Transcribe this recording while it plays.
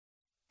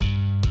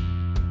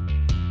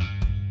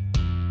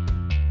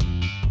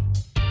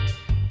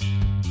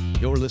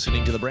You're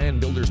listening to the Brand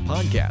Builders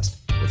Podcast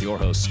with your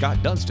hosts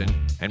Scott Dunston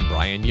and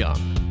Brian Young.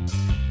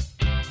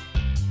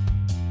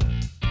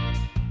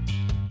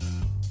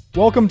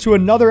 Welcome to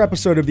another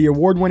episode of the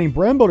award-winning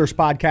Brand Builders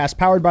Podcast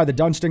powered by the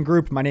Dunston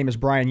Group. My name is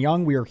Brian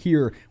Young. We are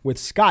here with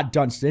Scott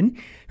Dunston,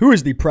 who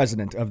is the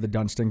president of the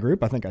Dunston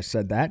Group. I think I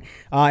said that.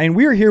 And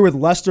we are here with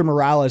Lester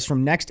Morales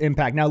from Next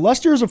Impact. Now,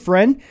 Lester is a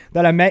friend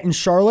that I met in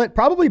Charlotte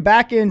probably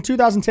back in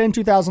 2010,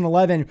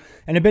 2011,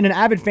 and have been an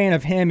avid fan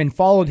of him and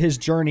followed his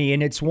journey,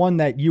 and it's one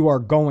that you are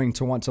going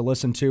to want to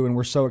listen to, and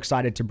we're so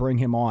excited to bring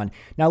him on.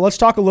 Now, let's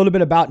talk a little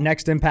bit about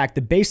Next Impact.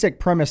 The basic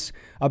premise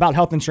about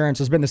health insurance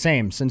has been the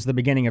same since the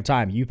beginning of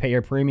time. You pay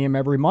a premium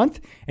every month,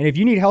 and if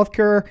you need health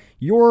care,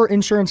 your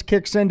insurance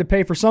kicks in to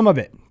pay for some of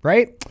it,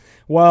 right?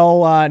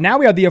 Well, now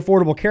we have the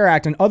Affordable Care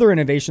Act, and other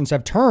innovations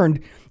have turned,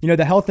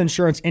 the health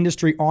insurance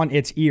industry on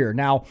its ear.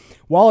 Now,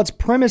 while its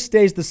premise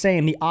stays the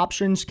same, the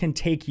options can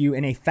take you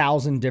in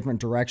 1,000 different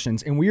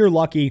directions, and we are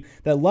lucky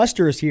that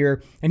Lester is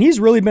here, and he's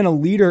really been a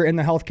leader in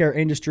the healthcare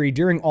industry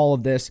during all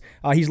of this.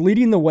 He's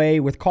leading the way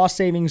with cost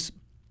savings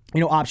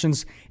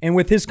options. And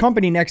with his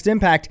company, Next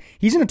Impact,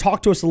 he's going to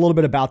talk to us a little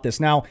bit about this.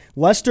 Now,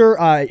 Lester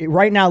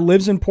right now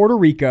lives in Puerto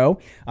Rico.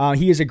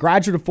 He is a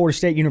graduate of Florida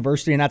State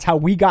University, and that's how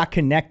we got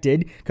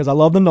connected because I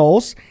love the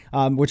Noles,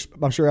 which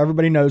I'm sure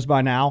everybody knows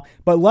by now.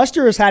 But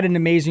Lester has had an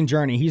amazing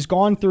journey. He's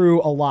gone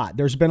through a lot.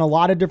 There's been a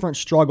lot of different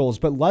struggles,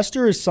 but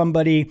Lester is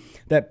somebody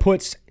that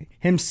puts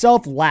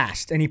himself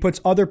last and he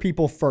puts other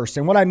people first.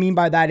 And what I mean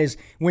by that is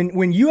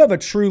when you have a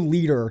true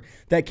leader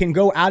that can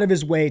go out of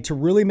his way to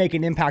really make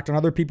an impact on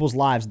other people's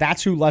lives,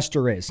 that's who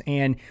Lester is.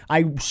 And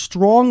I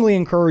strongly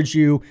encourage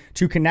you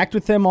to connect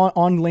with him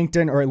on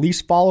LinkedIn, or at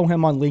least follow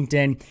him on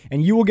LinkedIn,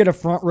 and you will get a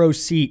front row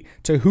seat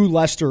to who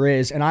Lester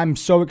is. And I'm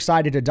so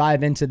excited to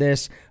dive into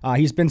this.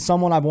 He's been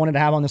someone I've wanted to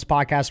have on this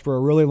podcast for a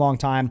really long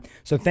time.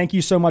 So thank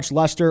you so much,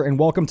 Lester, and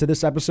welcome to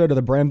this episode of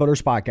the Brand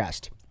Builders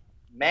Podcast.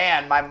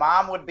 Man, my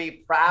mom would be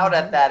proud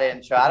at that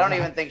intro. I don't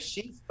even think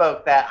she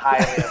spoke that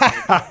highly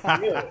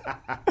of me.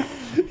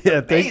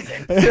 Yeah,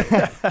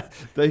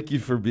 thank you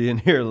for being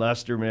here,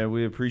 Lester, man.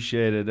 We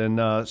appreciate it.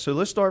 And so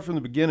let's start from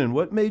the beginning.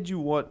 What made you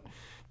want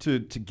to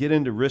get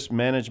into risk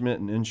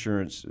management and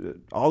insurance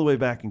all the way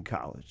back in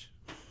college?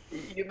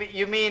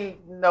 You mean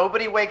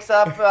nobody wakes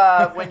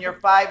up when you're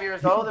 5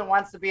 years old and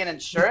wants to be an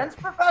insurance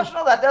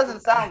professional? That doesn't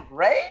sound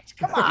great.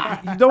 Come on.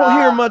 You don't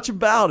hear much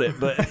about it,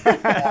 but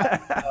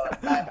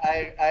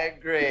I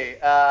agree.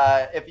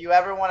 If you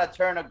ever want to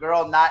turn a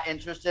girl not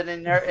interested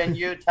in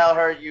you, tell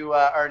her you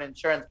are an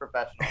insurance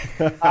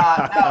professional.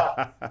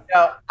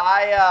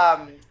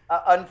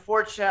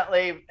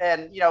 Unfortunately,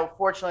 and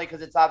fortunately,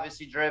 because it's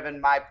obviously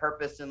driven my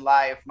purpose in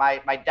life.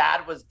 My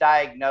dad was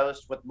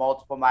diagnosed with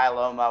multiple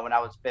myeloma when I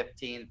was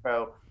 15.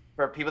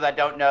 For people that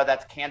don't know,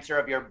 that's cancer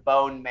of your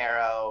bone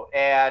marrow,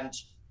 and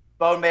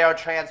bone marrow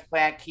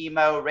transplant,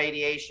 chemo,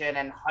 radiation,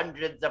 and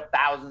hundreds of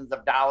thousands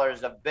of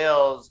dollars of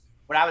bills.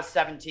 When I was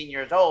 17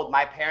 years old,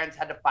 my parents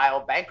had to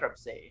file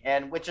bankruptcy,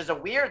 and which is a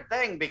weird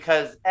thing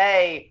because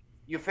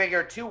you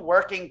figure two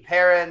working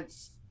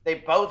parents, they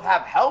both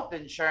have health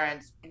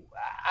insurance.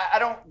 I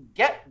don't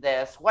get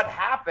this. What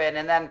happened?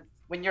 And then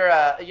when you're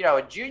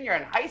a junior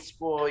in high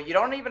school, you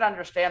don't even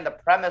understand the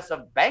premise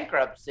of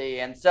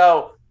bankruptcy. And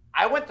so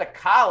I went to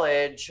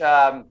college,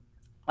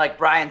 like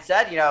Brian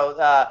said,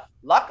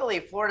 luckily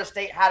Florida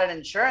State had an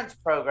insurance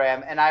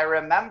program. And I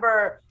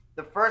remember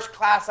the first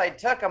class I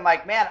took, I'm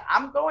like, man,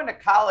 I'm going to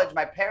college.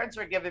 My parents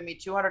are giving me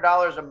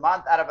 $200 a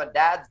month out of a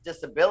dad's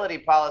disability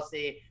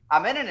policy.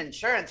 I'm in an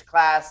insurance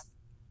class.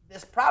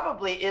 This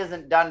probably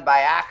isn't done by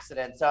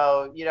accident.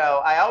 So,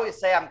 I always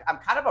say I'm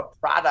kind of a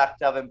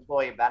product of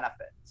employee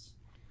benefits.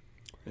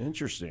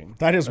 Interesting.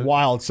 That is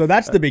wild. So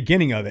that's the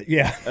beginning of it.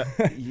 Yeah.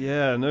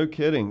 Yeah, no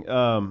kidding.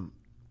 Do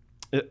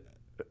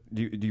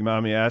you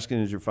mind me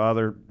asking, is your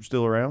father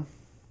still around?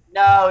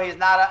 No, he's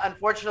not.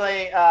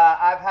 Unfortunately,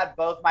 I've had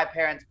both my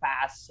parents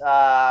pass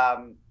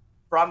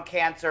from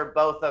cancer,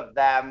 both of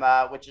them,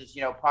 which is,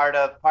 part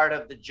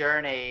of the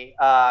journey.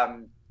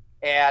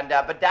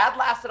 But dad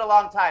lasted a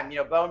long time,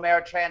 bone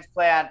marrow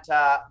transplant.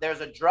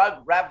 There's a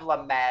drug,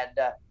 Revlimid,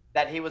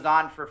 that he was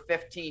on for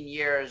 15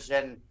 years.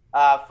 And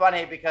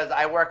funny because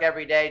I work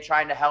every day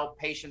trying to help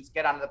patients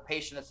get onto the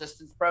patient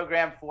assistance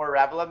program for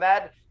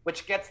Revlimid,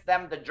 which gets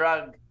them the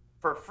drug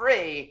for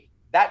free.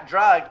 That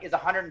drug is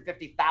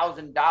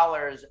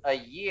 $150,000 a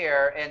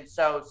year. And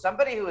so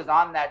somebody who is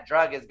on that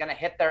drug is going to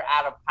hit their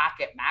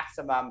out-of-pocket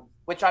maximum,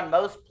 which on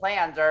most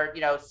plans are,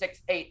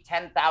 $6,000,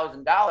 $8,000,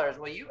 $10,000.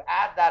 Well, you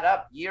add that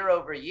up year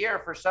over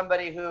year for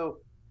somebody who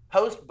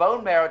post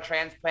bone marrow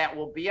transplant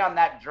will be on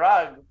that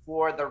drug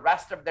for the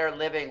rest of their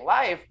living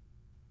life.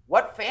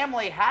 What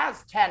family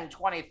has 10,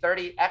 20,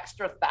 30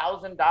 extra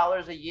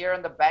 $1,000 a year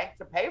in the bank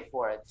to pay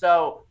for it?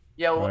 So,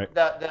 right.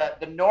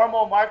 The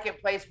normal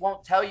marketplace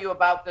won't tell you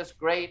about this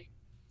great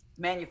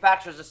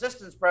manufacturer's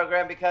assistance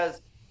program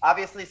because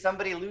obviously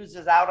somebody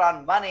loses out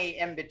on money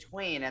in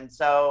between. And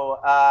so,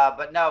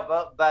 but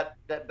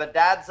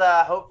dad's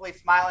hopefully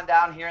smiling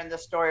down here in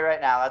this story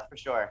right now. That's for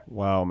sure.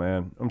 Wow,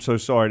 man. I'm so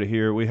sorry to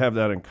hear. We have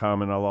that in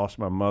common. I lost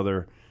my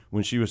mother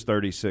when she was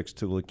 36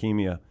 to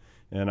leukemia,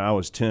 and I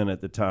was 10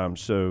 at the time.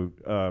 So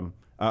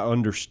I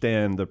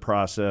understand the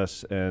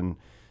process and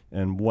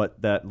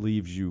what that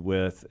leaves you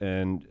with.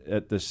 And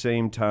at the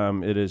same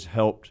time, it has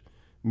helped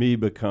me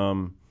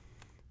become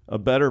a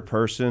better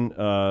person,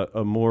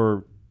 a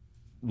more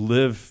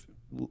live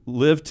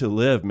to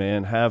live,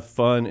 man. Have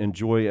fun,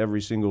 enjoy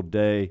every single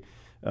day,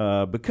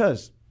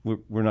 because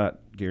we're not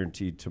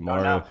guaranteed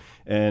tomorrow. Oh,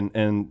 no.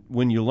 And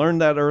when you learn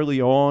that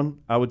early on,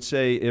 I would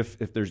say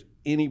if there's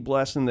any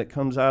blessing that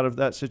comes out of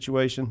that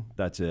situation,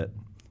 that's it.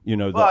 You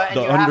know, Well, and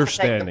the you have to take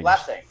understanding. the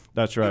blessing.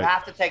 That's right. You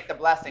have to take the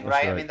blessing, That's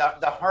right? right. I mean,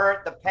 the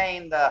hurt, the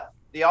pain, the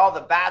all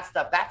the bad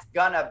stuff, that's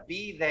gonna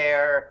be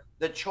there.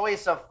 The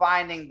choice of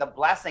finding the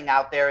blessing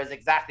out there is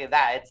exactly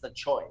that. It's the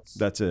choice.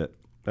 That's it.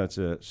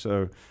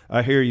 So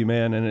I hear you,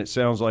 man, and it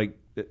sounds like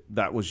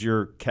that was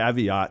your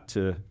caveat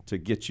to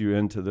get you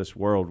into this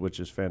world, which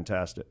is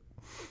fantastic.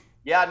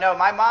 Yeah, no,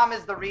 my mom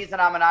is the reason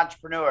I'm an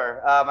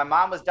entrepreneur. My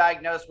mom was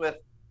diagnosed with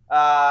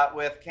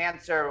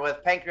cancer,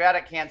 with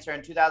pancreatic cancer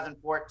in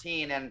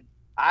 2014, and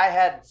I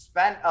had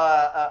spent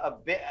a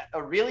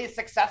really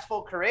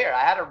successful career.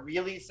 I had a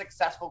really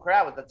successful career.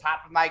 I was at the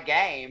top of my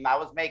game. I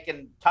was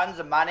making tons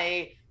of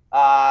money,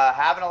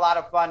 having a lot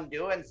of fun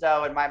doing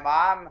so. And my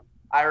mom,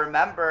 I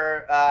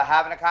remember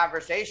having a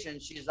conversation.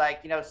 She's like,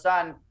 you know,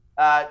 son,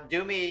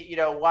 do me, you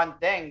know, one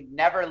thing,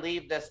 never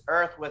leave this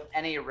earth with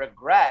any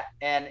regret.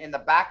 And in the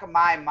back of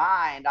my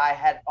mind, I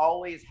had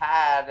always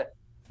had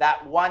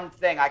that one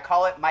thing. I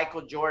call it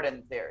Michael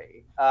Jordan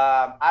theory.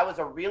 I was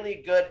a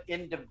really good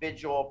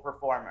individual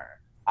performer.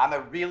 I'm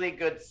a really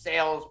good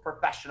sales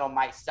professional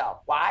myself.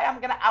 Why? I'm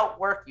going to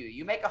outwork you.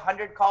 You make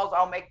 100 calls,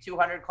 I'll make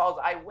 200 calls,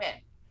 I win.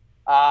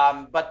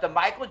 But the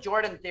Michael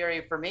Jordan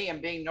theory for me,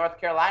 and being North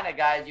Carolina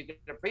guys, you can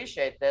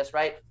appreciate this,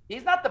 right?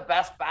 He's not the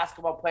best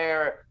basketball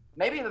player,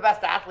 maybe the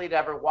best athlete to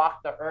ever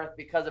walk the earth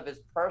because of his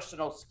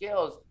personal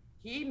skills.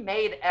 He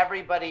made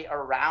everybody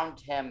around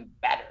him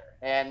better.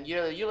 And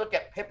you look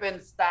at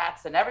Pippen's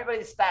stats and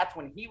everybody's stats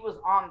when he was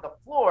on the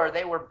floor,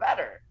 they were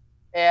better.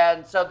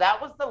 And so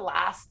that was the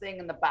last thing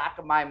in the back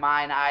of my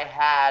mind I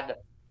had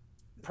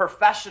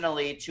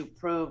professionally to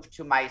prove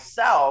to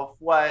myself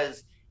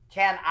was,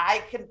 can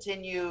I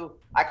continue?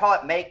 I call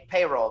it make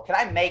payroll. Can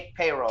I make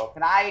payroll?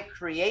 Can I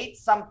create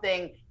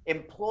something,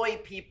 employ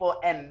people,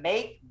 and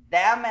make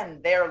them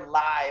and their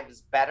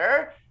lives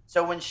better?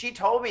 So when she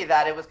told me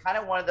that, it was kind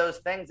of one of those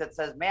things that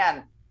says,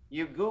 man,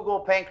 you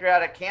Google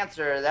pancreatic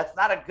cancer, that's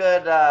not a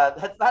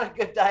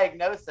good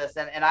diagnosis.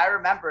 And I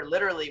remember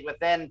literally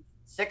within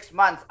 6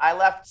 months, I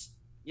left,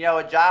 you know,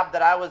 a job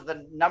that I was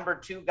the number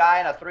 2 guy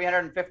in a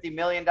 $350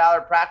 million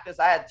practice.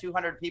 I had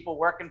 200 people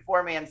working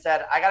for me and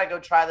said, I got to go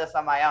try this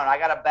on my own. I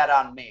got to bet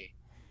on me.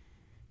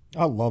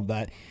 I love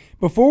that.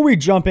 Before we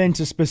jump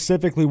into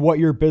specifically what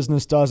your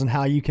business does and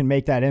how you can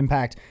make that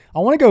impact, I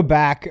want to go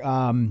back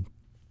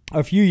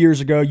a few years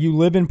ago. You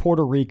live in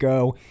Puerto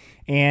Rico,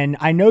 and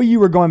I know you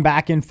were going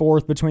back and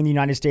forth between the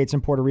United States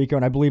and Puerto Rico,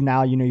 and I believe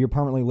now, you know, you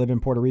permanently live in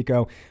Puerto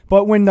Rico.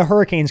 But when the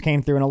hurricanes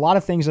came through and a lot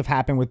of things have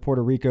happened with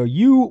Puerto Rico,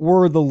 you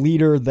were the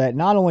leader that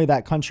not only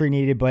that country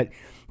needed, but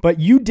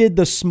you did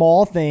the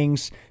small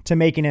things to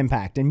make an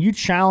impact, and you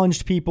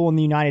challenged people in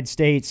the United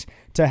States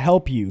to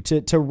help you,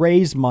 to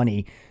raise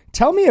money.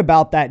 Tell me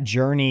about that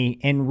journey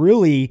and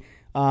really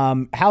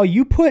how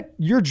you put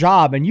your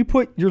job and you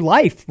put your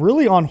life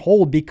really on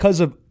hold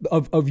because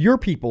of your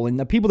people and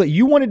the people that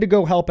you wanted to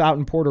go help out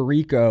in Puerto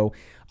Rico.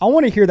 I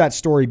want to hear that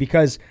story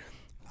because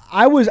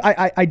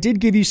I did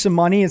give you some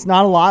money. It's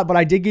not a lot, but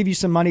I did give you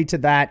some money to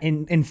that.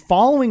 And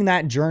following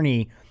that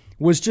journey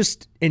was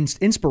just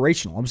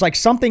inspirational. It was like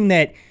something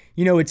that,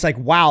 you know, it's like,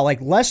 wow,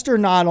 like Lester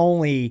not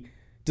only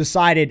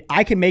decided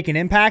I can make an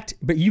impact,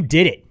 but you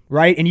did it.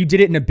 Right? And you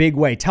did it in a big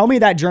way. Tell me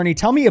that journey.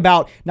 Tell me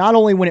about not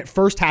only when it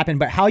first happened,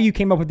 but how you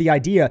came up with the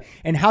idea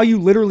and how you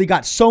literally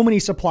got so many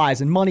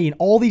supplies and money and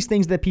all these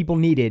things that people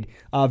needed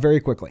very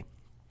quickly.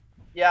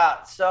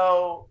 Yeah.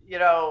 So, you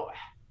know,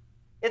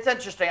 it's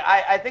interesting.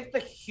 I think the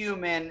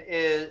human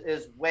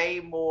is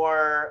way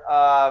more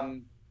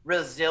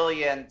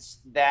resilient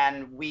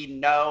than we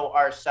know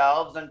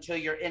ourselves until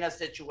you're in a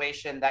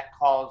situation that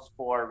calls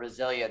for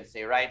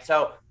resiliency, right?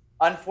 So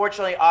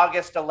unfortunately,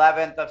 August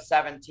 11th of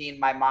 17,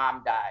 my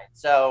mom died.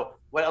 So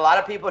what a lot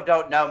of people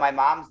don't know, my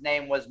mom's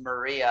name was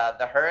Maria.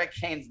 The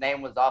hurricane's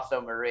name was also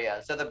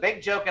Maria. So the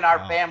big joke in our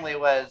family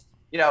was,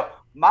 you know,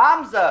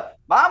 mom's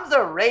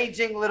a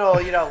raging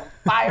little, you know,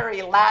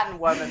 fiery Latin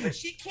woman, but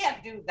she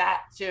can't do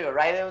that too,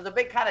 right? It was a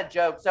big kind of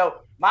joke.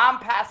 So mom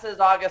passes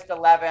August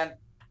 11th.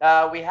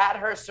 We had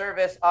her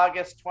service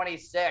August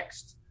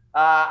 26th.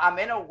 I'm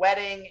in a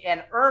wedding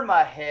and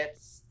Irma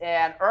hits.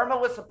 And Irma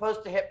was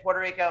supposed to hit Puerto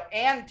Rico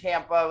and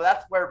Tampa.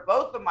 That's where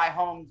both of my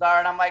homes are.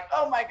 And I'm like,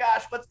 oh my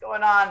gosh, what's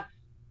going on?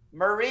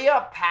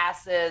 Maria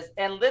passes.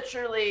 And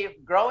literally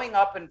growing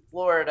up in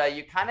Florida,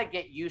 you kind of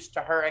get used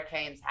to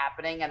hurricanes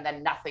happening and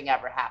then nothing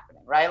ever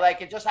happening, right?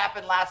 Like it just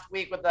happened last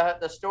week with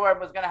the storm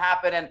was going to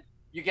happen. And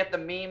you get the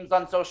memes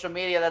on social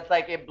media that's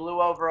like it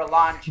blew over a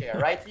lawn chair,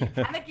 right? So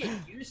you kind of get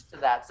used to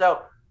that.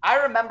 So I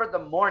remember the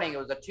morning, it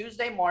was a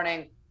Tuesday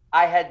morning.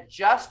 I had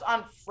just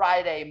on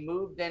Friday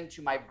moved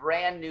into my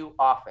brand new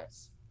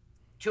office.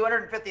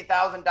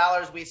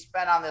 $250,000 we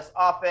spent on this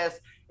office.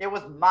 It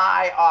was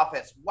my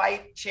office,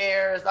 white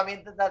chairs. I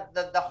mean,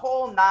 the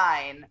whole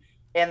nine.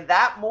 And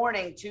that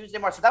morning, Tuesday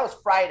morning, so that was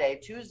Friday,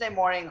 Tuesday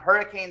morning,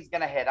 hurricane's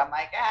going to hit. I'm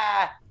like,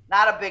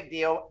 not a big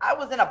deal. I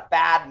was in a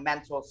bad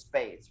mental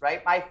space,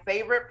 right? My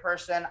favorite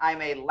person,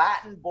 I'm a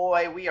Latin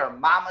boy. We are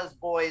mama's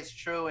boys,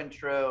 true and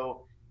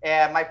true.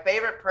 And my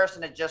favorite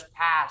person had just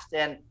passed.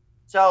 And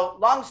so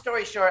long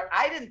story short,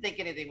 I didn't think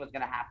anything was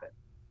going to happen.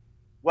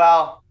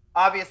 Well,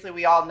 obviously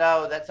we all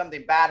know that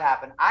something bad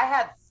happened. I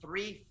had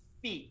 3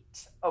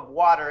 feet of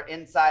water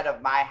inside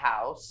of my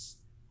house.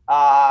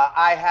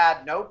 I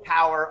had no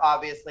power,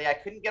 obviously. I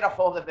couldn't get a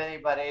hold of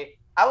anybody.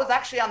 I was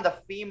actually on the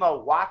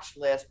FEMA watch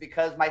list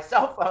because my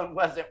cell phone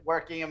wasn't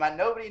working and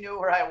nobody knew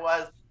where I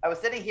was. I was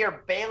sitting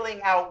here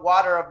bailing out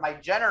water of my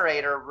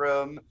generator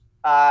room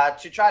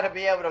to try to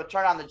be able to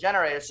turn on the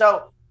generator.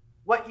 So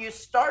what you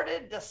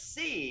started to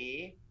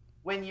see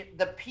when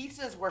the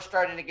pieces were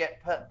starting to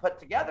get put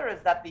together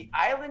is that the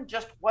island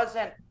just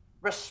wasn't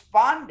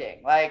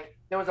responding. Like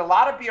there was a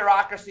lot of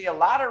bureaucracy, a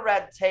lot of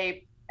red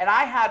tape. And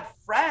I had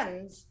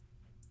friends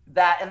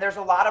and there's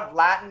a lot of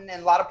Latin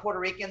and a lot of Puerto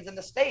Ricans in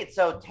the States.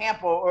 So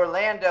Tampa,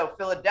 Orlando,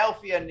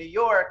 Philadelphia, New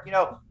York,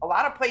 a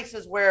lot of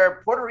places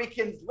where Puerto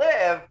Ricans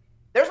live,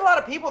 there's a lot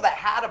of people that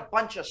had a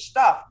bunch of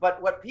stuff.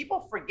 But what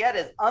people forget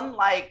is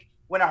unlike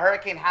when a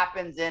hurricane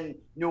happens in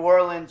New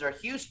Orleans or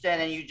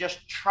Houston and you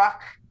just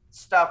truck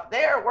stuff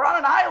there, we're on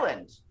an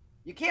island.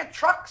 You can't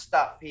truck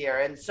stuff here.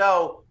 And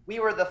so we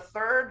were the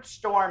 3rd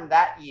storm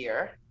that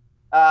year.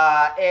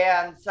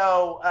 And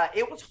so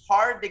it was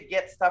hard to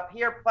get stuff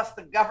here. Plus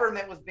the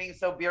government was being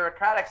so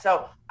bureaucratic.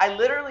 So I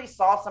literally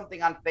saw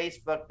something on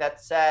Facebook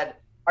that said,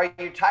 are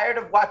you tired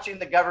of watching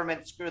the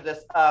government screw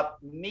this up?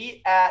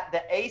 Meet at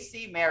the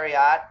AC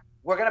Marriott.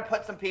 We're going to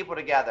put some people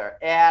together.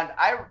 And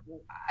I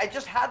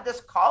just had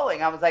this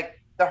calling. I was like,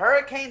 the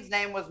hurricane's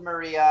name was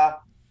Maria.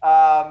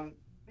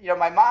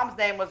 My mom's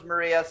name was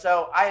Maria.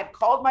 So I had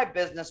called my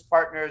business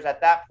partners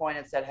at that point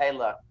and said, hey,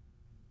 look,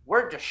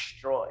 we're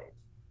destroyed.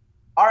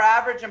 Our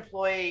average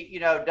employee,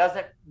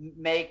 doesn't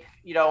make,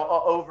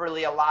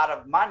 overly a lot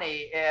of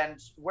money and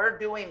we're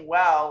doing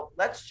well.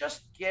 Let's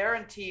just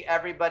guarantee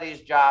everybody's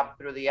job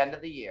through the end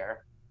of the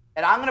year.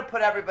 And I'm going to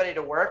put everybody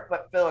to work,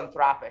 but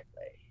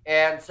philanthropically.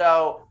 And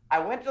so I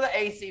went to the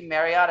AC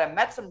Marriott. I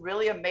met some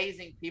really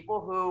amazing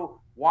people who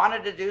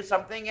wanted to do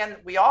something and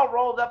we all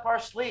rolled up our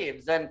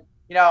sleeves. And,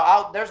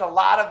 there's a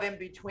lot of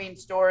in-between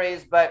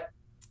stories, but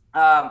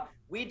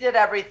we did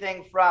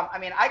everything from,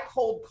 I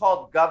cold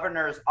called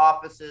governors'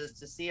 offices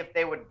to see if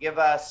they would give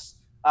us,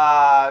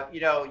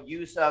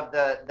 use of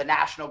the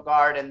National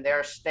Guard in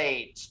their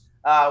state.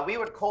 We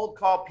would cold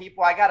call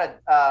people. I got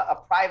a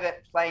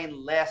private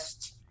plane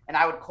list and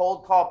I would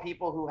cold call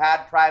people who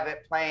had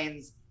private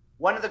planes.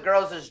 One of the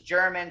girls is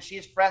German.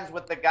 She's friends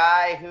with the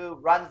guy who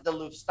runs the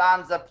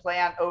Lufthansa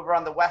plant over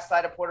on the west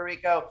side of Puerto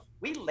Rico.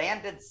 We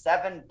landed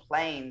 7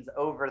 planes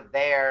over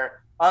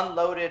there,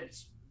 unloaded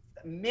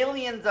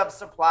millions of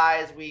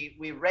supplies.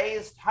 We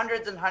raised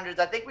hundreds and hundreds.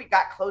 I think we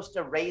got close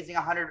to raising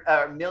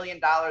 $100 million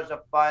of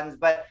funds.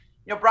 But,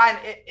 Brian,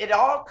 it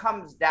all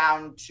comes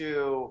down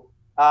to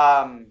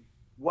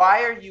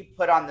why are you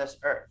put on this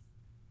earth?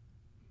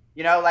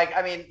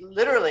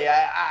 Literally,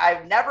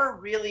 I've never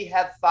really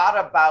had thought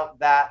about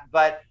that,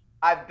 but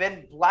I've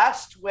been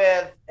blessed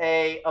with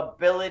a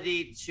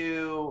ability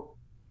to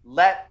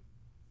let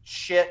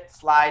shit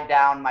slide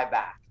down my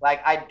back.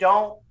 Like I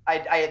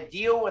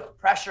deal with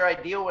pressure, I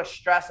deal with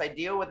stress, I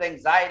deal with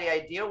anxiety,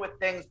 I deal with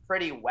things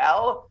pretty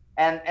well.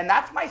 And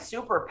that's my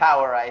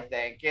superpower, I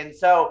think. And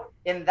so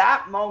in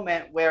that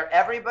moment where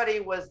everybody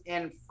was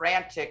in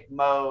frantic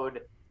mode,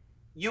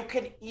 you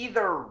can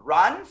either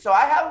run. So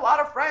I have a lot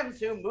of friends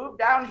who moved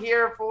down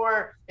here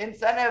for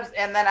incentives.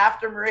 And then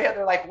after Maria,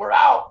 they're like, we're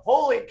out.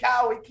 Holy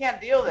cow, we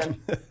can't deal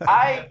with this.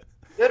 I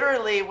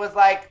literally was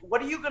like, what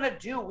are you going to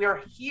do?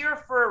 We're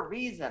here for a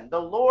reason.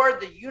 The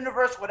Lord, the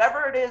universe,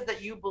 whatever it is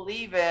that you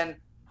believe in,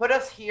 put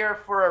us here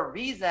for a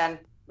reason.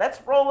 Let's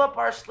roll up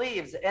our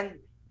sleeves. And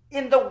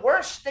in the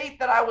worst state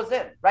that I was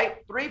in, right?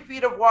 3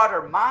 feet of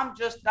water, mom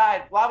just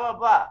died, blah, blah,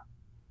 blah.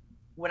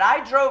 When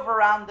I drove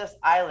around this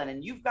island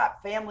and you've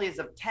got families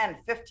of 10,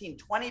 15,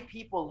 20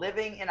 people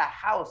living in a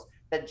house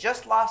that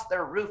just lost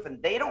their roof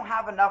and they don't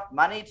have enough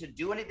money to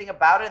do anything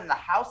about it and the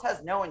house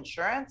has no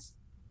insurance,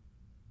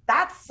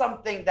 that's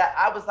something that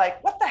I was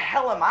like, what the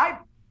hell am I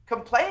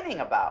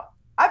complaining about?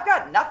 I've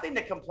got nothing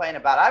to complain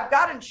about. I've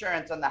got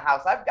insurance on the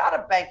house. I've got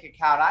a bank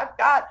account. I've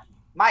got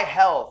my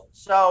health.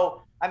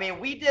 So,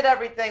 we did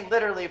everything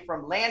literally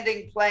from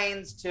landing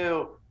planes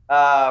to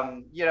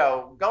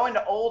going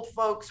to old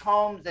folks'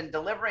 homes and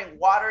delivering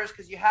waters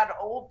because you had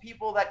old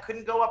people that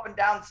couldn't go up and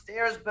down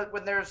stairs, but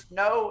when there's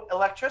no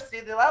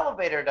electricity, the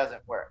elevator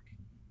doesn't work.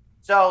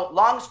 So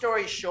long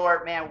story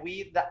short, man,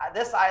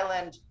 this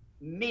island,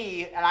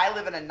 and I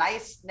live in a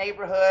nice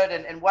neighborhood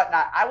and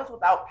whatnot. I was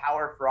without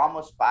power for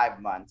almost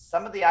 5 months.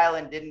 Some of the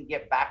island didn't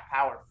get back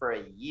power for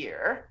a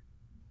year.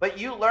 but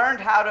you learned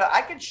how to,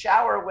 I could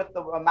shower with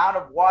the amount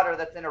of water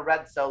that's in a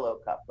red Solo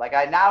cup. Like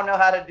I now know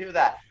how to do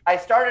that. I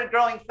started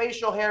growing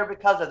facial hair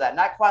because of that.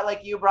 Not quite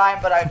like you, Brian,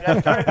 but I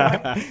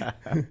started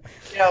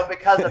growing,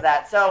 because of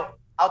that. So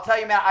I'll tell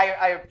you, man,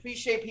 I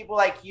appreciate people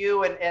like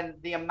you and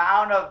the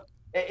amount of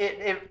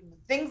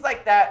things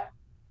like that,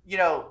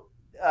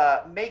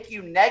 make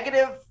you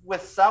negative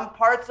with some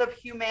parts of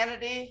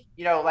humanity,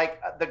 like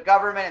the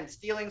government and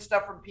stealing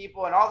stuff from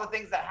people and all the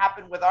things that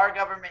happen with our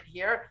government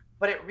here,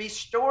 but it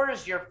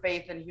restores your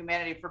faith in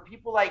humanity for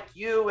people like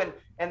you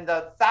and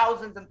the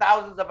thousands and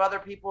thousands of other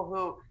people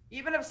who,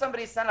 even if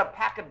somebody sent a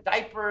pack of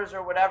diapers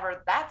or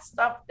whatever, that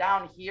stuff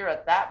down here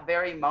at that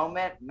very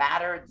moment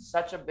mattered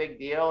such a big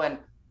deal. And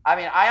I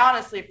mean, I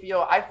honestly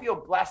feel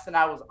blessed and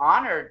I was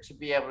honored to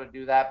be able to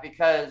do that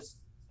because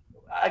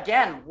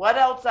again, what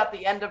else at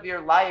the end of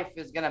your life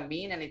is going to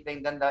mean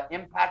anything than the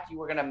impact you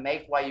were going to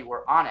make while you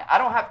were on it? I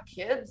don't have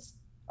kids.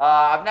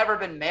 I've never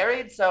been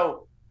married.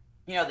 So,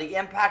 the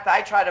impact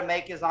I try to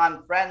make is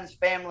on friends,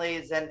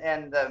 families,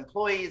 and the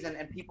employees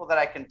and people that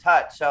I can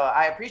touch. So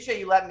I appreciate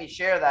you letting me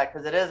share that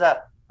because it is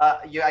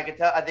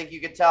I think you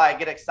could tell I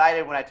get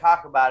excited when I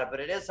talk about it, but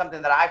it is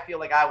something that I feel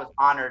like I was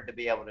honored to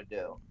be able to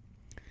do.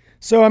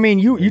 So, I mean,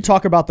 you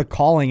talk about the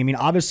calling. I mean,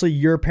 obviously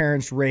your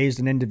parents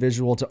raised an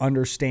individual to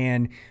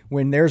understand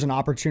when there's an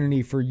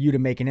opportunity for you to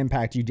make an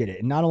impact, you did it.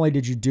 And not only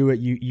did you do it,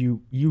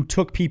 you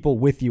took people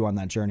with you on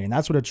that journey. And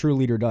that's what a true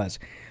leader does.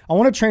 I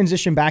want to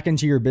transition back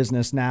into your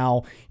business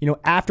now,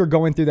 after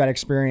going through that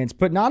experience,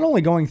 but not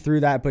only going through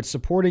that, but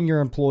supporting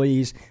your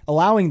employees,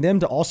 allowing them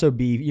to also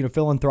be,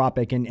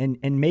 philanthropic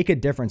and make a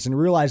difference and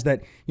realize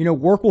that,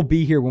 work will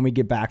be here when we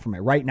get back from it.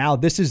 Right now,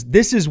 this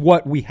is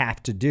what we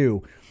have to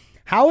do.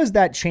 How has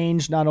that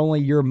changed not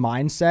only your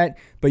mindset,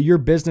 but your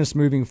business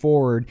moving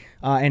forward?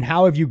 And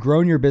how have you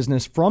grown your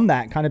business from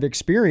that kind of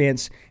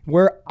experience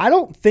where I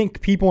don't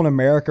think people in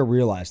America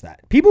realize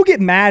that? People get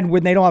mad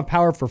when they don't have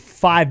power for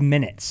 5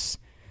 minutes.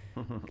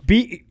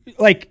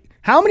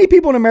 How many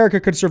people in America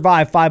could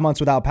survive 5 months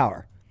without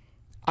power?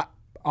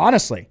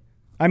 Honestly,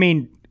 I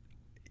mean,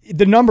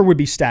 the number would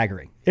be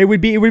staggering. It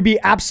would be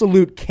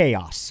absolute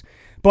chaos.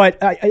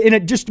 But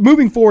just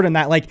moving forward in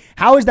that,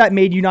 how has that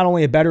made you not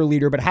only a better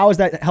leader, but how has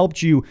that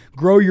helped you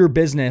grow your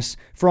business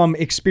from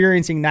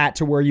experiencing that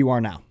to where you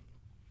are now?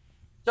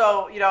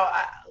 So,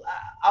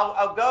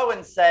 I'll go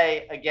and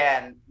say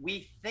again,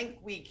 we think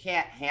we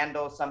can't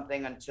handle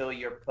something until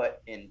you're put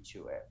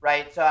into it,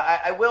 right? So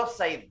I will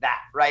say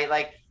that, right?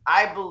 Like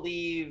I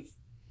believe,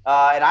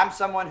 and I'm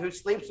someone who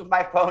sleeps with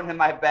my phone in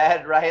my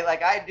bed, right?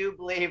 Like I do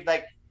believe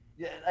like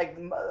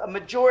a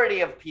majority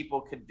of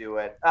people could do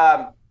it.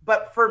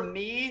 But for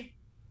me,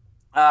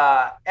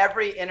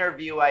 every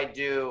interview I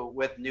do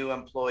with new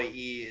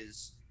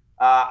employees,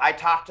 I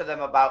talk to them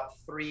about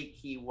 3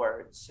 key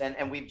words,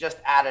 and we've just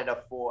added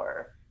a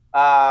 4.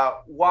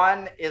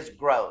 One is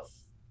growth.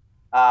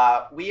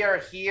 We are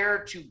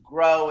here to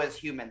grow as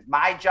humans.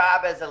 My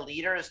job as a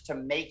leader is to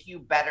make you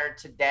better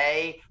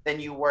today than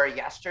you were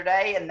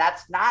yesterday. And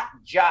that's not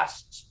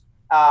just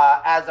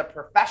as a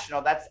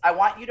professional. I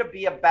want you to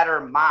be a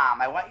better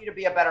mom. I want you to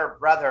be a better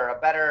brother, a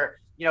better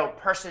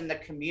person in the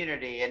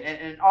community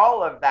and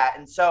all of that.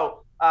 And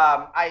so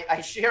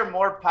I share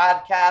more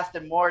podcasts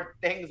and more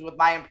things with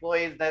my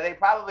employees. They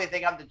probably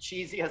think I'm the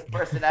cheesiest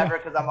person ever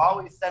because I'm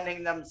always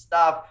sending them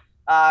stuff.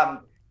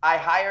 I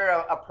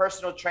hire a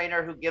personal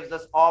trainer who gives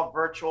us all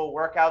virtual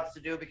workouts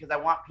to do because I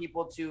want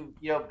people to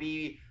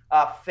be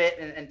fit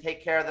and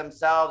take care of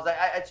themselves.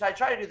 I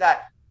try to do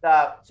that.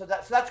 So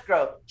that's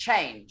growth.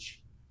 Change.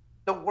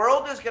 The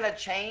world is going to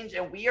change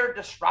and we are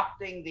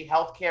disrupting the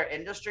healthcare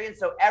industry. And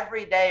so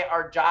every day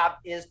our job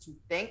is to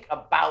think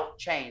about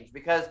change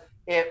because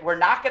we're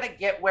not going to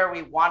get where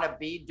we want to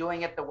be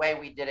doing it the way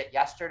we did it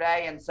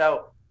yesterday. And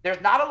so there's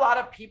not a lot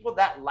of people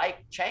that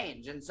like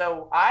change. And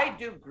so I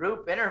do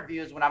group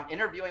interviews when I'm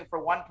interviewing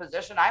for one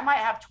position. I might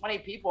have 20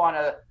 people on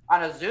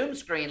a Zoom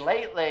screen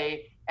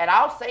lately. And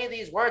I'll say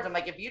these words. I'm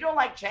like, if you don't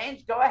like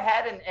change, go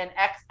ahead and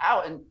X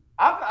out. And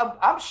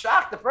I'm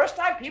shocked. The first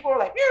time people were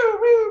like, woo,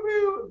 woo,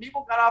 woo,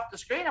 people got off the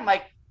screen. I'm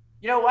like,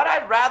 you know what?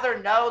 I'd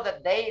rather know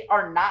that they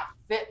are not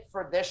fit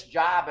for this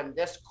job and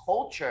this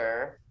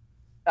culture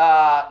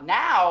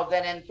now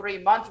than in 3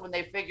 months when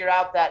they figure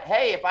out that,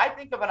 hey, if I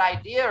think of an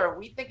idea or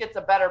we think it's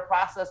a better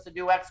process to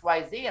do X,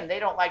 Y, Z, and they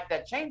don't like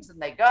that change, then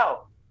they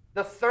go.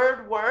 The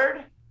third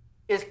word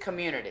is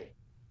community.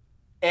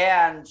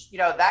 And,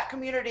 that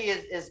community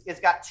is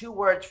got 2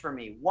 words for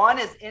me. One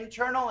is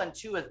internal and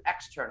 2 is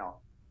external.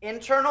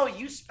 Internal,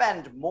 you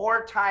spend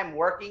more time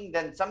working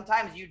than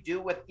sometimes you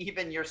do with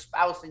even your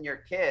spouse and your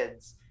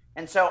kids.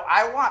 And so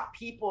I want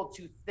people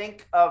to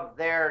think of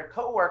their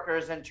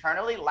coworkers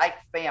internally like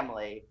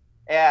family.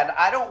 And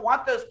I don't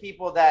want those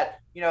people that,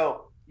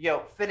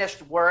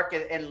 finished work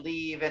and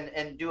leave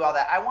and do all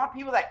that. I want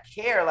people that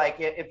care. Like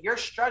if you're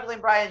struggling,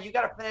 Brian, you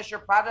got to finish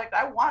your project.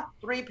 I want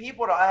 3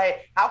 people to,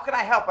 hey, how can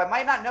I help? I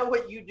might not know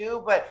what you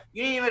do, but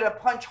you need me to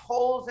punch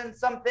holes in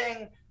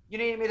something. You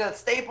need me to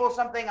staple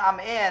something, I'm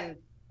in.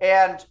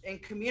 And in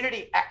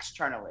community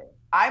externally.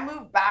 I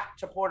moved back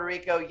to Puerto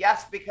Rico,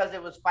 yes, because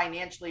it was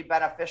financially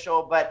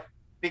beneficial, but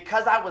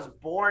because I was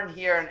born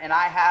here and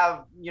I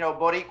have,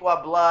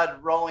 Boricua blood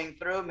rolling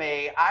through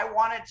me, I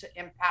wanted to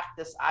impact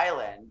this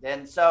island.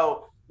 And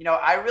so,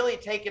 I really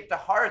take it to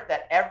heart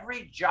that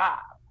every job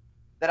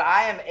that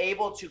I am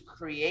able to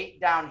create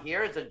down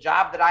here is a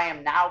job that I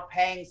am now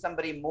paying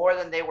somebody more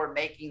than they were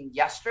making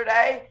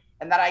yesterday,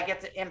 and that I get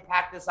to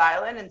impact this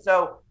island. And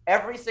so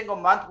every single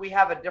month we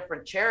have a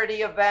different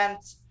charity event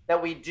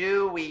that we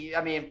do.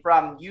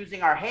 From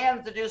using our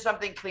hands to do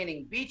something,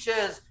 cleaning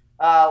beaches.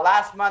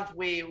 Last month,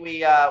 we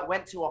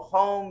went to a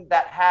home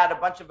that had a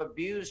bunch of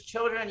abused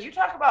children. You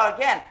talk about,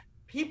 again,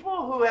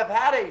 people who have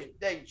had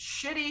a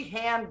shitty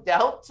hand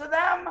dealt to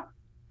them.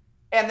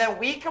 And then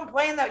we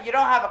complain that you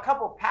don't have a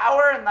couple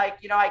power and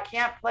I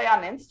can't play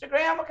on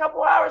Instagram a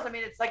couple hours.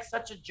 It's like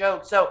such a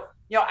joke. So,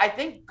 I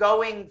think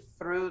going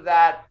through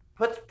that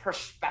puts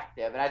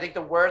perspective. And I think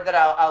the word that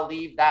I'll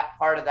leave that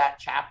part of that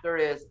chapter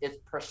is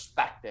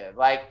perspective.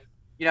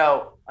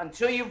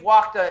 Until you've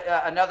walked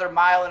another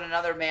mile in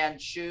another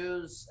man's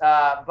shoes.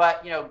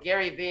 But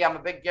Gary Vee, I'm a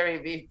big Gary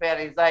Vee fan.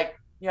 He's like,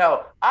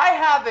 I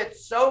have it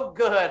so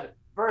good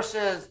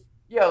versus,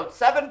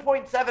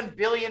 7.7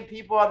 billion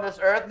people on this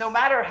earth. No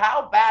matter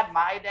how bad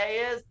my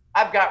day is,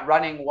 I've got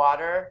running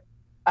water.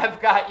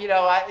 I've got,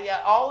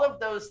 all of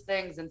those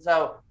things. And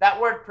so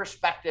that word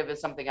perspective is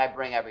something I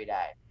bring every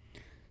day.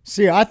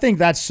 See, I think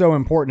that's so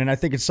important, and I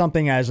think it's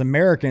something as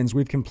Americans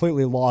we've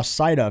completely lost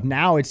sight of.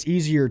 Now it's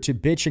easier to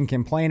bitch and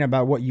complain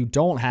about what you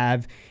don't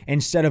have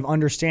instead of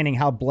understanding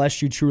how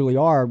blessed you truly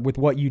are with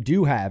what you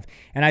do have.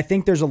 And I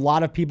think there's a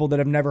lot of people that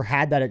have never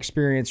had that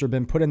experience or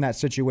been put in that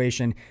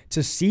situation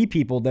to see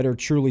people that are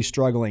truly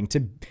struggling,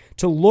 to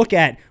look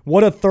at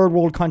what a third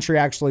world country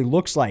actually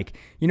looks like.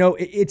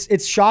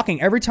 It's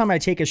shocking. Every time I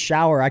take a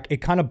shower,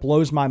 it kind of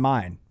blows my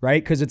mind,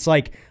 right? Because it's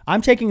like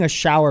I'm taking a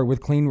shower with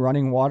clean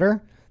running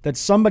water that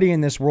somebody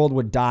in this world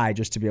would die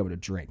just to be able to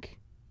drink,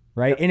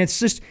 right? And it's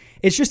just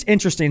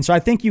interesting. So I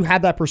think you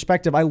have that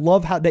perspective. I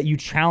love how that you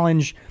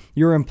challenge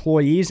your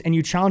employees and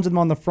you challenge them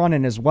on the front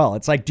end as well.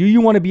 It's like, do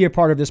you want to be a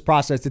part of this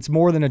process? It's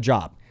more than a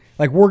job.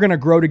 Like, we're going to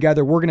grow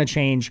together, we're going to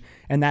change,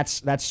 and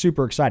that's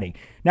super exciting.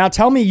 Now,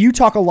 tell me, you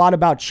talk a lot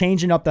about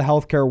changing up the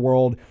healthcare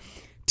world.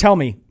 Tell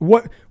me,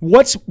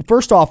 what's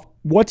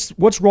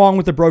wrong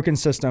with the broken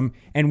system,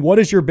 and what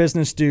does your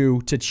business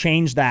do to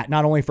change that,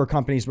 not only for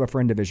companies but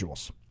for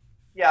individuals?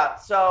 Yeah,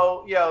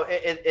 so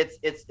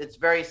it's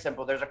very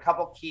simple. There's a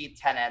couple key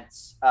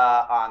tenets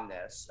on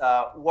this.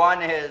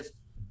 One is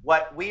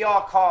what we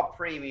all call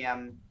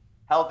premium,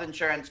 health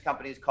insurance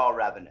companies call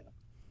revenue,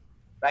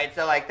 right?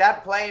 So like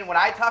that plane, when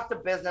I talk to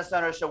business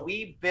owners, so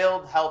we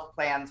build health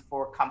plans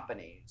for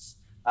companies.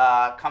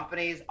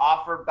 Companies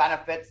offer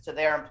benefits to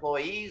their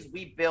employees.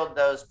 We build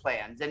those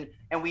plans, and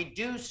we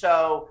do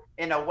so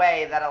in a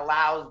way that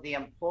allows the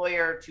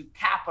employer to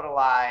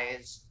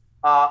capitalize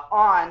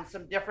on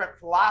some different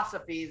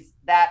philosophies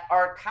that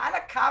are kind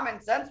of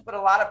common sense, but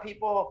a lot of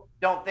people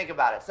don't think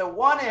about it. So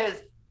one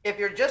is, if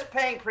you're just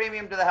paying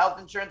premium to the health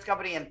insurance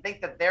company and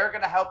think that they're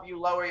going to help you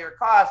lower your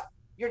costs,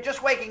 you're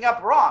just waking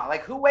up wrong.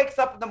 Like, who wakes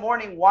up in the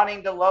morning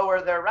wanting to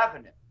lower their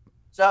revenue?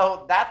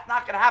 So that's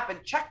not going to happen.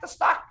 Check the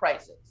stock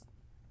prices.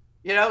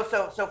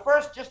 So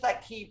first, just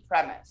that key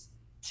premise.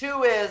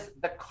 Two is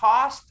the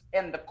cost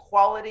and the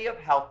quality of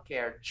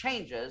healthcare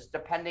changes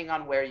depending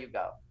on where you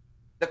go.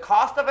 The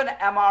cost of an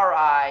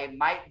MRI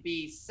might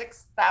be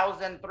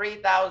 $6,000,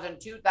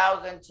 $3,000,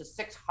 $2,000 to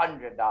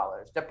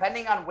 $600,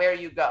 depending on where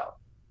you go.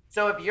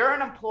 So if you're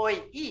an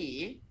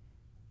employee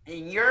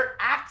and you're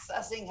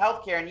accessing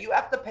healthcare and you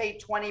have to pay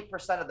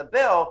 20% of the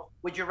bill,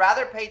 would you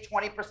rather pay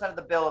 20% of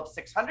the bill of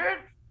 $600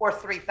 or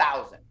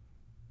 $3,000?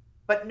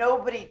 But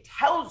nobody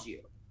tells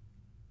you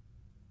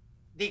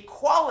the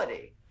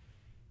quality.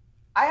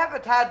 I have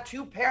had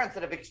two parents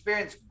that have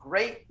experienced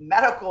great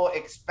medical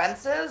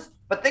expenses,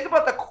 but think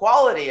about the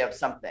quality of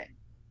something.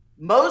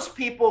 Most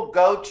people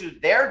go to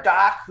their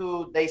doc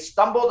who they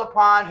stumbled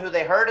upon, who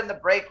they heard in the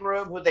break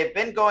room, who they've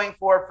been going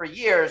for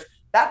years.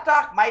 That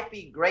doc might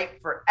be great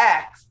for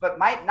X, but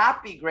might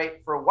not be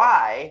great for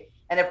Y.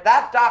 And if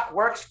that doc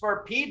works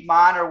for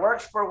Piedmont or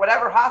works for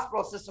whatever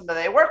hospital system that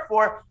they work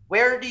for,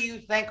 where do you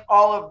think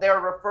all of their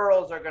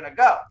referrals are going to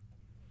go?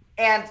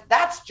 And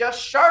that's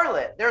just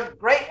Charlotte. There's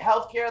great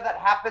healthcare that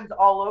happens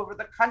all over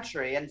the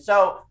country. And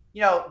so,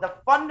 the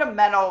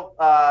fundamental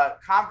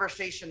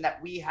conversation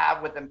that we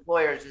have with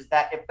employers is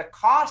that if the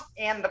cost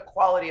and the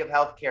quality of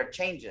healthcare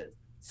changes,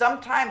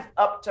 sometimes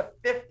up to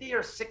 50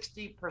 or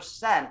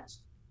 60%,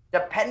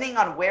 depending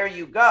on where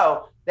you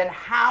go, then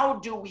how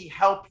do we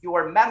help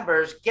your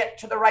members get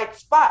to the right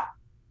spot?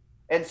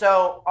 And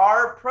so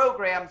our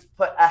programs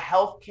put a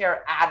healthcare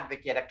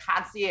advocate, a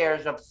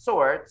concierge of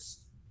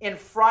sorts, in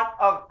front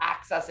of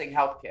accessing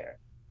healthcare.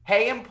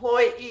 Hey,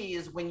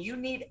 employees, when you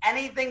need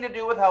anything to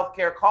do with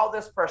healthcare, call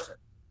this person.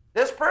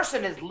 This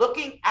person is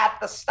looking at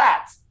the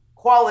stats,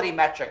 quality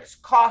metrics,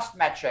 cost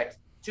metrics,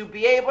 to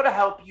be able to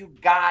help you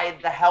guide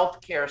the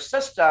healthcare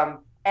system.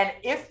 And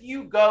if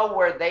you go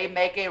where they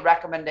make a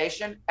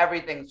recommendation,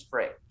 everything's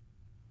free.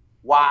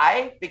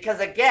 Why? Because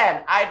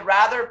again, I'd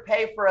rather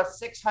pay for a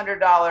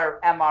 $600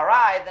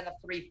 MRI than a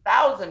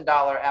 $3,000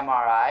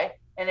 MRI.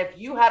 And if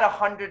you had a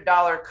 $100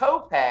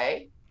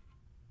 copay,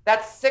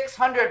 that's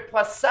 600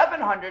 plus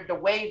 700 to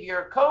waive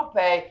your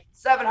copay.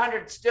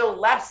 700 still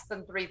less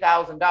than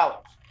 $3,000.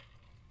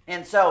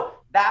 And so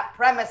that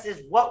premise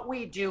is what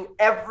we do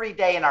every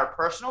day in our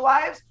personal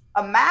lives.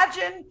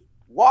 Imagine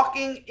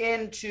walking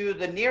into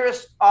the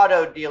nearest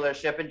auto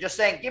dealership and just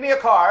saying, give me a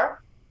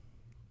car.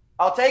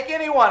 I'll take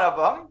any one of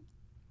them.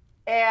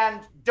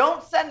 And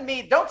don't tell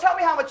me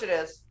how much it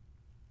is.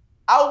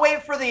 I'll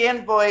wait for the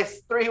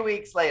invoice 3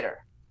 weeks later.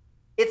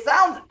 It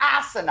sounds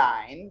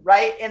asinine,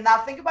 right? And now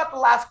think about the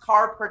last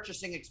car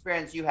purchasing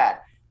experience you had.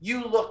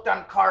 You looked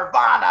on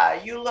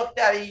Carvana, you looked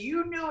at it,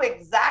 you knew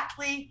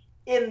exactly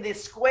in the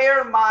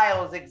square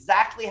miles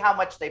exactly how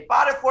much they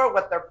bought it for,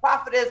 what their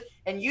profit is,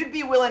 and you'd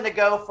be willing to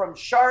go from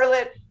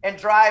Charlotte and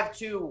drive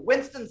to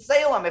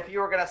Winston-Salem if you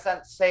were going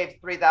to save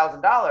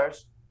 $3,000.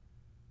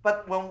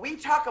 But when we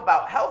talk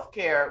about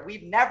healthcare,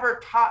 we've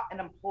never taught an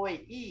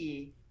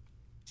employee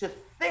to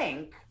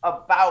think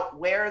about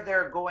where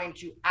they're going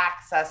to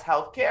access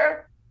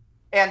healthcare.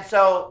 And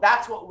so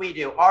that's what we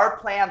do. Our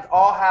plans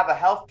all have a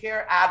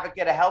healthcare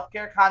advocate, a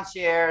healthcare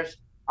concierge.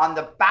 On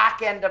the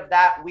back end of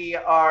that, we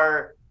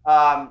are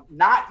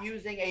not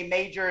using a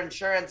major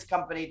insurance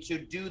company to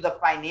do the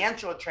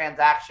financial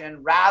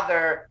transaction,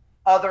 rather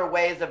other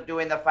ways of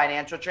doing the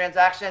financial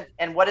transaction.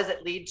 And what does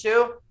it lead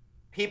to?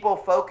 People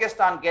focused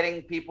on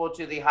getting people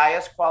to the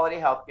highest quality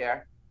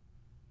healthcare.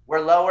 We're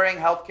lowering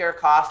healthcare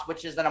costs,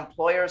 which is an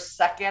employer's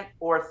second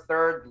or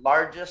third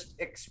largest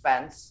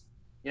expense.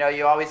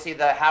 You always see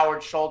the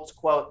Howard Schultz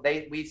quote,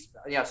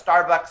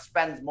 Starbucks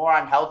spends more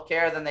on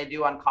healthcare than they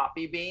do on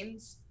coffee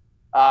beans,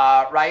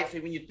 right? So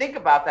when you think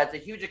about that,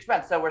 it's a huge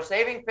expense. So we're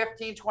saving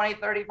 15, 20,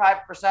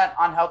 35%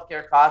 on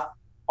healthcare costs.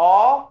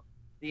 All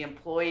the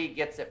employee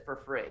gets it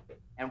for free.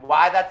 And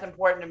why that's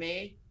important to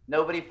me,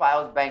 nobody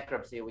files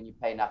bankruptcy when you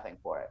pay nothing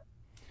for it.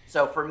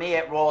 So for me,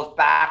 it rolls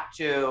back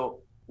to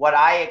what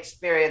I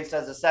experienced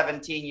as a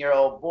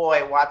 17-year-old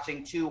boy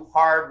watching two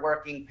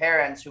hardworking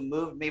parents who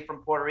moved me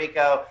from Puerto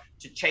Rico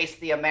to chase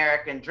the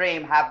American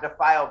dream have to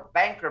file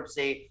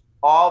bankruptcy,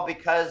 all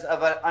because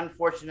of an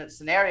unfortunate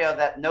scenario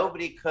that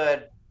nobody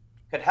could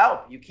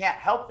help. You can't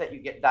help that you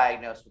get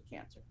diagnosed with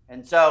cancer.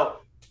 And so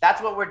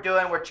that's what we're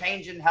doing. We're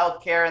changing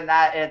healthcare, and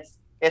that it's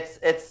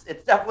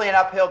definitely an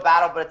uphill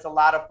battle, but it's a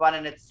lot of fun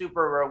and it's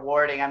super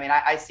rewarding. I mean,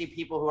 I see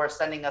people who are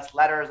sending us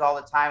letters all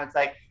the time. It's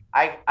like,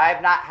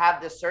 I've not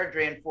had this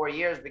surgery in 4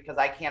 years because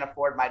I can't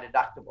afford my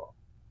deductible.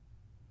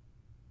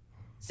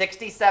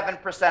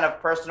 67%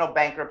 of personal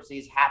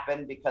bankruptcies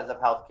happen because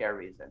of healthcare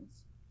reasons.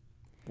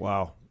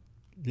 Wow.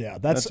 Yeah,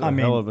 that's a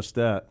hell of a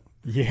stat.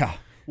 Yeah.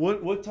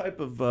 What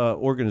type of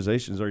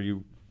organizations are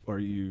you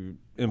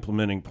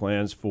implementing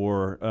plans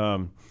for?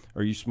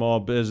 Are you small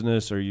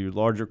business? Are you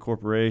larger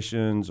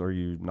corporations? Are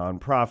you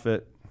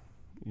nonprofit?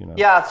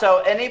 Yeah, so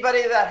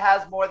anybody that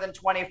has more than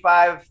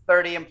 25,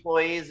 30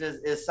 employees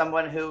is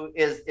someone who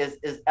is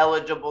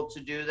eligible to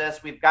do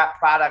this. We've got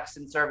products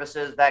and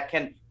services that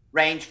can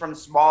range from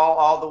small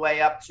all the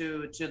way up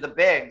to the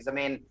bigs. I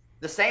mean,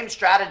 the same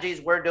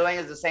strategies we're doing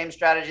is the same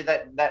strategy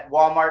that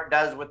Walmart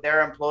does with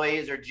their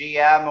employees, or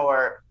GM,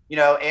 or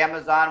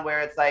Amazon,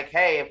 where it's like,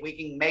 hey, if we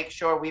can make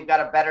sure we've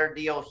got a better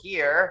deal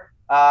here,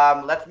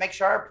 let's make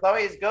sure our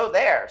employees go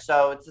there.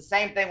 So it's the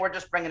same thing. We're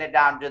just bringing it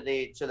down to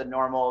the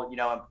normal,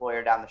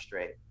 employer down the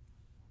street.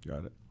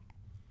 Got it.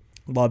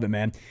 Love it,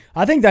 man.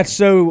 I think that's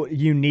so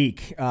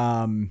unique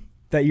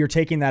that you're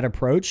taking that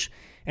approach.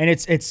 And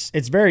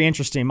it's very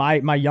interesting.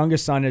 My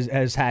youngest son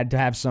has had to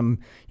have some,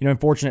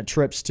 unfortunate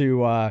trips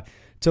to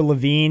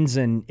Levine's,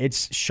 and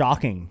it's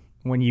shocking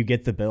when you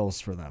get the bills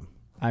for them.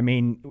 I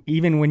mean,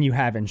 even when you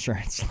have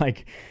insurance,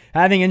 like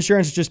having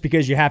insurance is just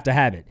because you have to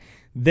have it.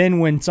 Then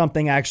when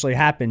something actually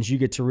happens, you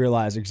get to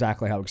realize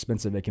exactly how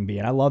expensive it can be.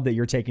 And I love that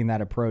you're taking that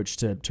approach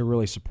to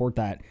really support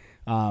that.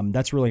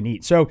 That's really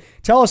neat. So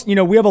tell us, we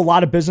have a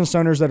lot of business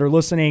owners that are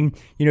listening,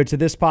 to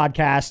this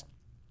podcast.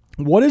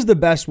 What is the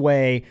best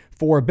way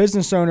for a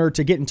business owner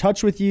to get in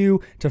touch with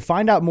you, to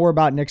find out more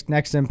about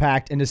Next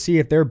Impact, and to see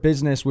if their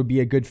business would be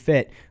a good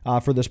fit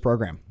for this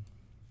program?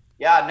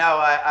 Yeah, no,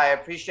 I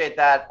appreciate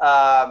that.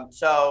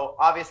 So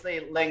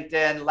obviously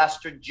LinkedIn,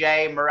 Lester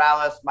J.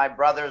 Morales. My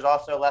brother's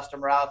also Lester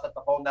Morales. That's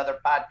a whole nother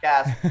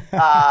podcast.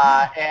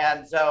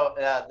 And so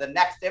the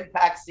Next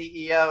Impact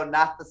CEO,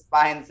 not the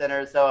Spine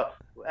Center. So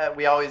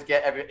we always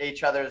get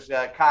each other's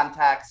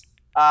contacts.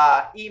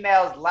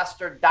 Emails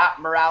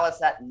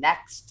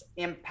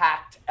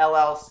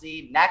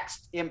lester.morales@nextimpactllc,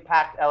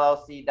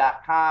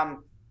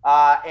 nextimpactllc.com.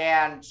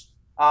 And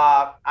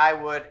I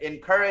would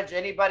encourage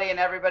anybody and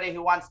everybody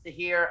who wants to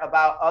hear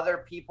about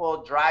other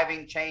people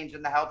driving change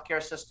in the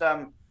healthcare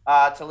system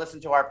to listen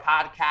to our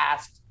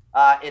podcast.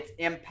 It's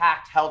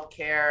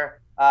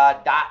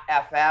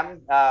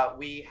impacthealthcare.fm.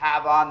 We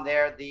have on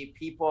there the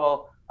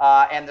people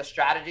and the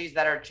strategies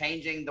that are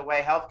changing the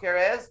way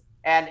healthcare is.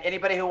 And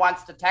anybody who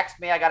wants to text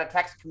me, I got a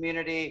text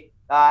community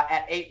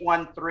at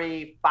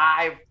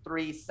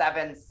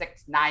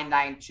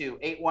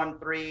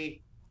 813-537-6992.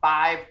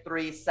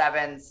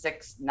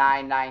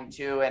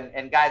 813-537-6992.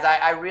 And guys,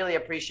 I really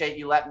appreciate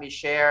you letting me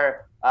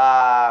share.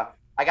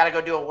 I got to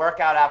go do a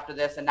workout after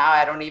this, and now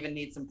I don't even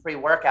need some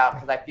pre-workout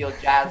because I feel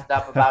jazzed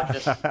up about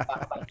just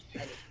about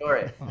sharing the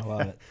story. I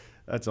love it.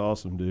 That's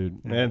awesome,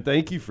 dude. Man,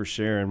 thank you for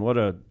sharing. What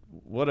a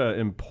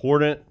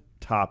important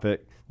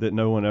topic that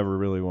no one ever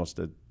really wants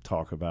to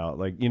talk about.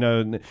 Like, you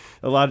know,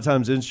 a lot of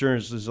times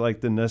insurance is like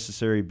the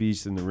necessary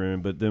beast in the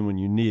room, but then when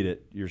you need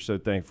it, you're so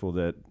thankful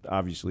that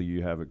obviously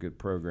you have a good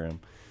program.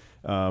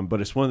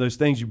 But it's one of those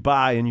things you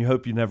buy and you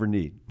hope you never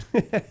need.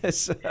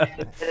 So.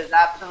 It is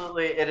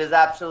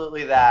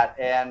absolutely that.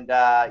 And,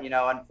 you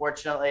know,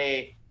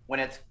 unfortunately, when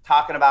it's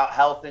talking about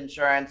health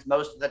insurance,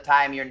 most of the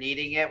time you're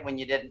needing it when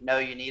you didn't know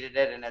you needed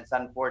it. And it's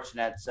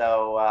unfortunate.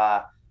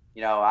 So,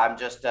 you know, I'm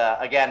just,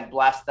 again,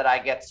 blessed that I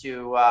get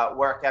to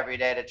work every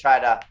day to try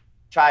to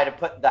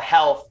put the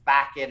health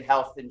back in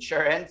health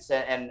insurance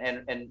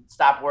and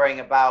stop worrying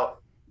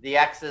about the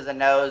X's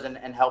and O's and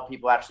help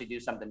people actually do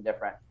something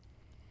different.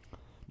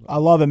 I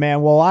love it,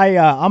 man. Well,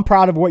 I'm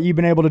proud of what you've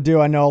been able to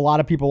do. I know a lot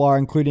of people are,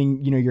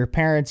 including, you know, your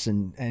parents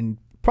and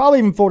probably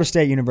even Florida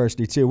State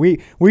University too. We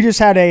just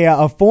had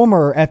a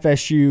former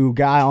FSU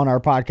guy on our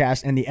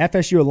podcast, and the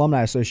FSU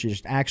Alumni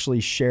Association actually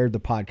shared the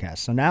podcast.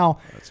 So now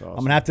that's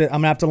awesome. I'm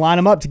gonna have to line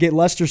them up to get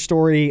Lester's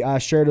story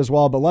shared as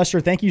well. But Lester,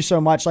 thank you so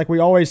much. Like we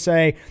always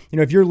say, you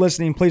know, if you're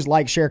listening, please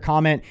like, share,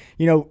 comment.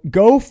 You know,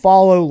 go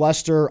follow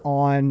Lester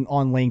on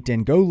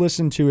LinkedIn. Go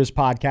listen to his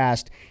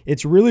podcast.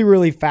 It's really,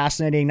 really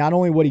fascinating. Not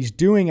only what he's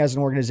doing as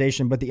an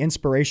organization, but the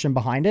inspiration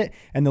behind it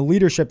and the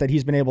leadership that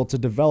he's been able to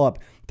develop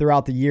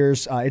throughout the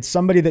years. It's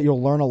somebody that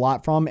you'll learn a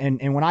lot from.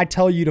 And when I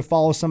tell you to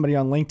follow somebody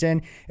on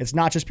LinkedIn, it's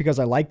not just because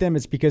I like them.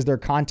 It's because their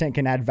content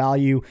can add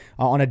value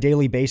on a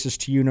daily basis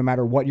to you, no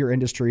matter what your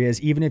industry is.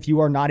 Even if you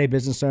are not a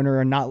business owner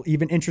and not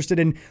even interested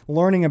in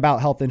learning about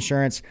health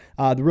insurance,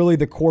 really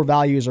the core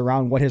values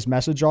around what his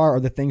message are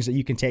the things that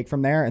you can take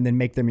from there and then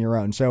make them your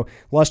own. So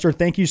Lester,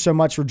 thank you so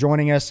much for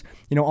joining us,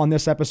 you know, on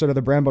this episode of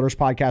the Brand Builders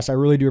Podcast. I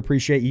really do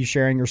appreciate you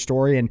sharing your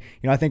story. And,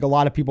 you know, I think a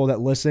lot of people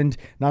that listened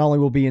not only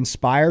will be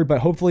inspired, but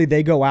hopefully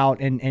they go out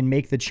and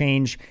make the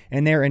change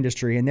in their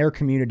industry, in their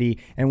community.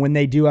 And when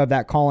they do have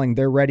that calling,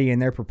 they're ready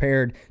and they're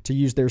prepared to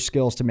use their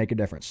skills to make a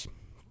difference.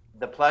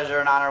 The pleasure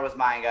and honor was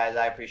mine, guys.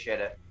 I appreciate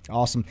it.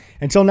 Awesome.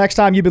 Until next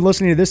time, you've been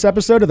listening to this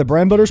episode of the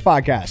Brand Builders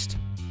Podcast.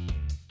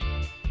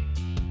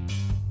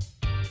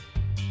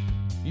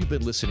 You've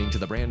been listening to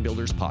the Brand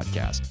Builders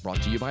Podcast,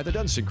 brought to you by the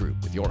Dunston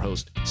Group with your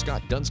host,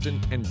 Scott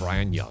Dunston and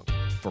Brian Young.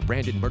 For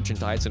branded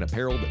merchandise and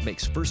apparel that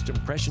makes first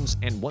impressions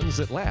and ones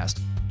that last,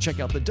 check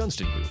out the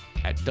Dunston Group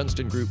at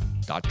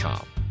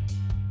dunstongroup.com.